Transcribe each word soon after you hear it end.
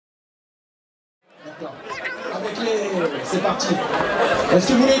Avec les... C'est parti. Est-ce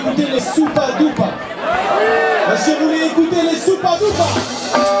que vous voulez écouter les Supa Dupa? Est-ce que vous voulez écouter les Supa Dupa?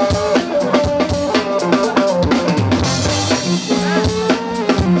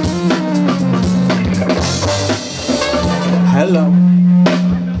 Hello.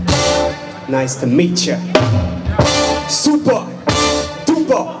 Nice to meet you. Supa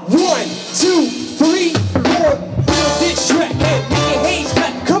Dupa. 1, 2, 3, 4. Feel this track and make it haze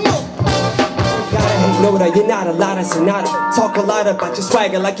back. Come on. Know that you're not a lotta sonata. Talk a lot about your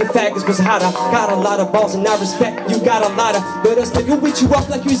swagger like your faggots was hotter. Got a lot of balls and I respect you got a lot of. But I still beat you up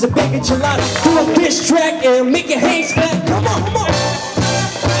like you's a big enchilada. Pull up this track and make it haze back. Come on, come on.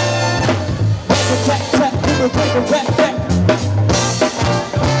 Clap, clap, rap, back.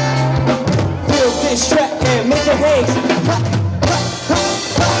 Feel this track and make it haze.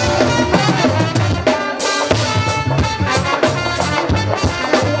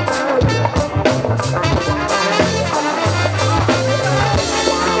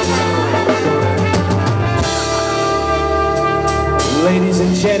 Ladies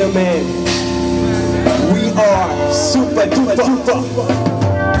and gentlemen, we are Supa Dupa.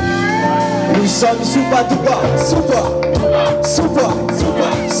 Nous sommes Supa Dupa. Supa, Supa, Supa,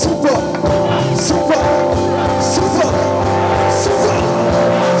 Supa, Supa, Supa, Supa,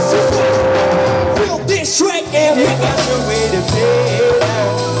 Supa. Feel this track and we got the way to play now.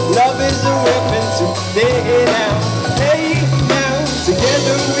 Love is a weapon to play now. Hey now,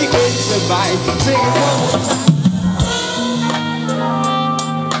 together we can survive. Sing it one more time.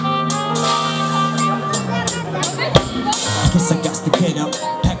 Guess I got to get up,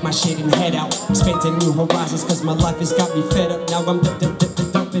 pack my shit and head out. Expanding new horizons cause my life has got me fed up. Now I'm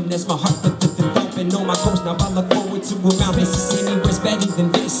dumping, that's my heart thumping on my coast. Now I look forward to around places anywhere's better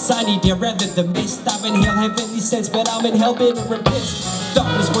than this. I need air rather than mist. I've inhaled heavenly sense, but I'm in hell bitter and pissed.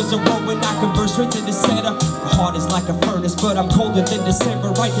 Darkness was a road when I converse straight to the center. My heart is like a furnace, but I'm colder than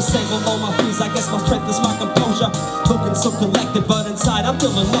December. Right disabled on my feet, I guess my strength is my composure. Looking so collected, but inside I'm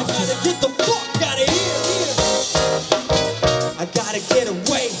feeling lectured. Get the fuck out of here! I gotta get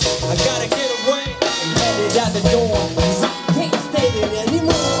away, I gotta get away. I'm headed out the door, cause I can't stay there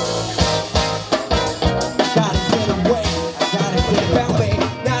anymore. Gotta get away, I gotta get away.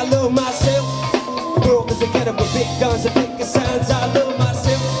 Now I love myself. The world is a ghetto with big guns and big signs. I love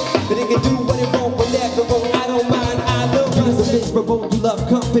myself, but it can do what it won't whenever wrong. I don't mind, I love myself. But won't you love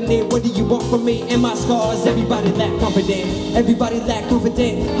company? What do you want from me and my scars? Everybody lack confidence, everybody lack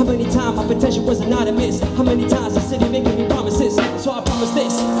confidence. How many times my potential was anonymous? How many times the city making me promises? So I promise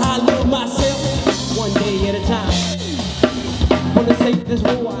this, I love myself, one day at a time. Wanna save this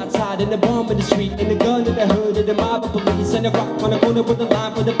war outside, in the bomb in the street, in the gun in the hood, in the mob of police, and the rock on the corner with the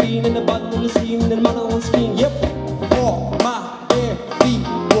line for the bean, and the bottle on the scene, and the mother on the screen. Yep, walk my bare feet,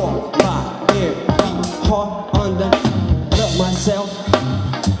 walk my bare feet, heart under, love myself.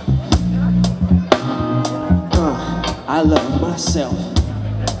 I love myself.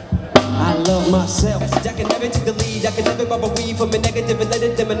 I love myself. I can never take the lead, I can never bubble weed from a negative and let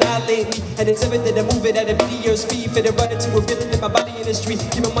it annihilate me. And it's evident that I'm moving at a video speed, fit and run into a villain in my body in the street.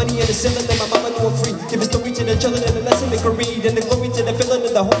 Give my money in the ceiling and my mama know I'm free. Give a story to the children and a lesson they can read. And the glory to the villain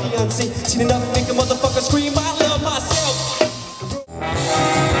and the holy unseen. Seen enough make a motherfucker scream, I love myself.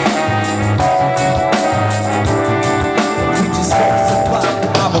 We just want to supply,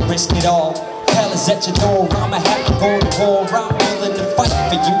 I will risk it all. Hell is at your door, I'ma have to go to war. I'm willing to fight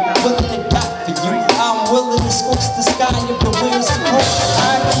for you, willing to die for you. I'm willing to scorch the sky if the winds blow.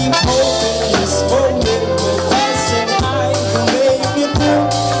 I keep hoping this moment will pass and I can make it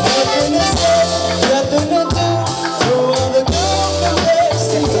through. Nothing to say, nothing to do. Throw all the confidence.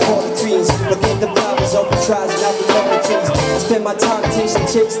 Take all the dreams, look at the flowers, open tries and I'll be loving trees. I spend my time chasing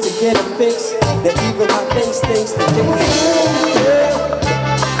chicks to get a fix. That even my things that they will do.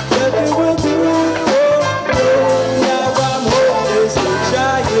 Nothing will do.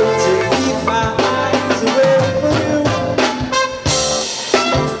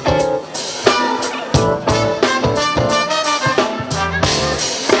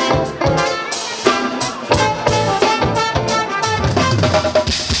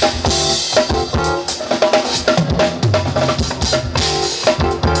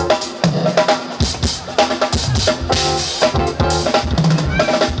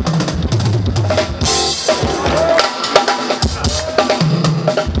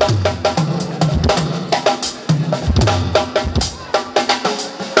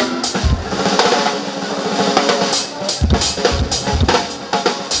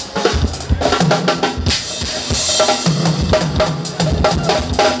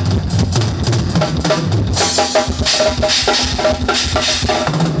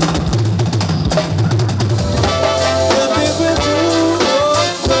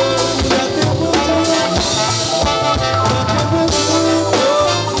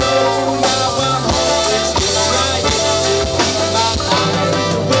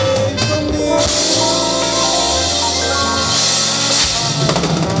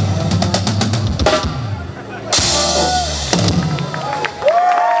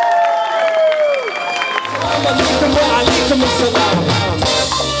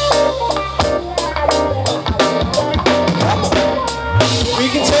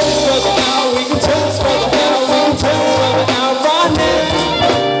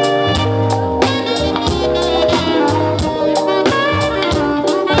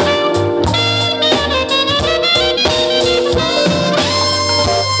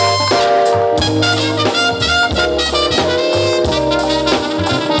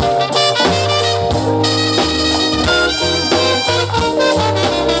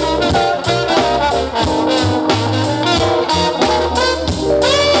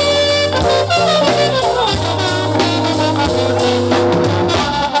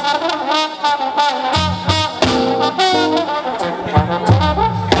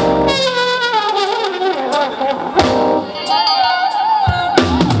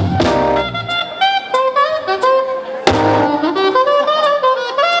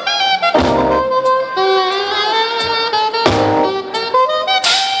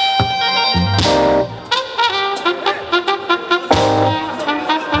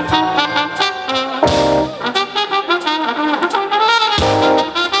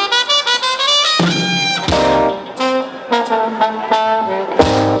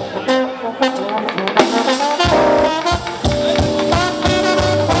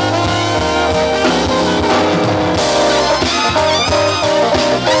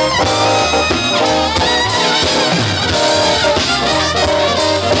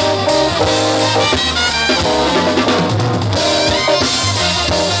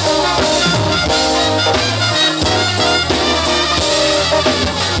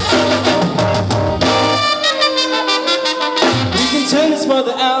 this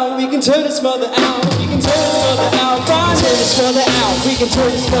mother out, we can turn this mother out, we can turn this mother out, right? Turn this mother out, we can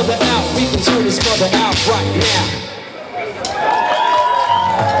turn this mother out, we can turn this mother out right now.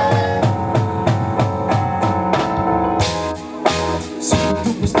 Super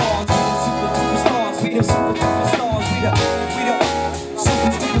duper stars, we the super duper stars, we the super duper stars,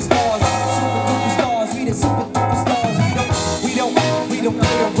 we the super duper stars, we don't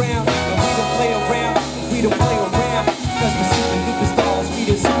play around, we don't play around, we don't play around, 'cause we're super duper stars, we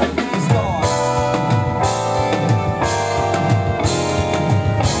the super duper stars.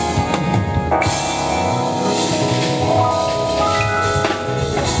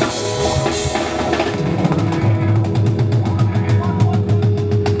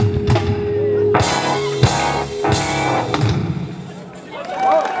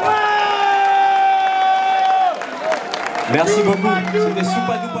 Merci beaucoup, c'était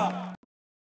Supa Dupa.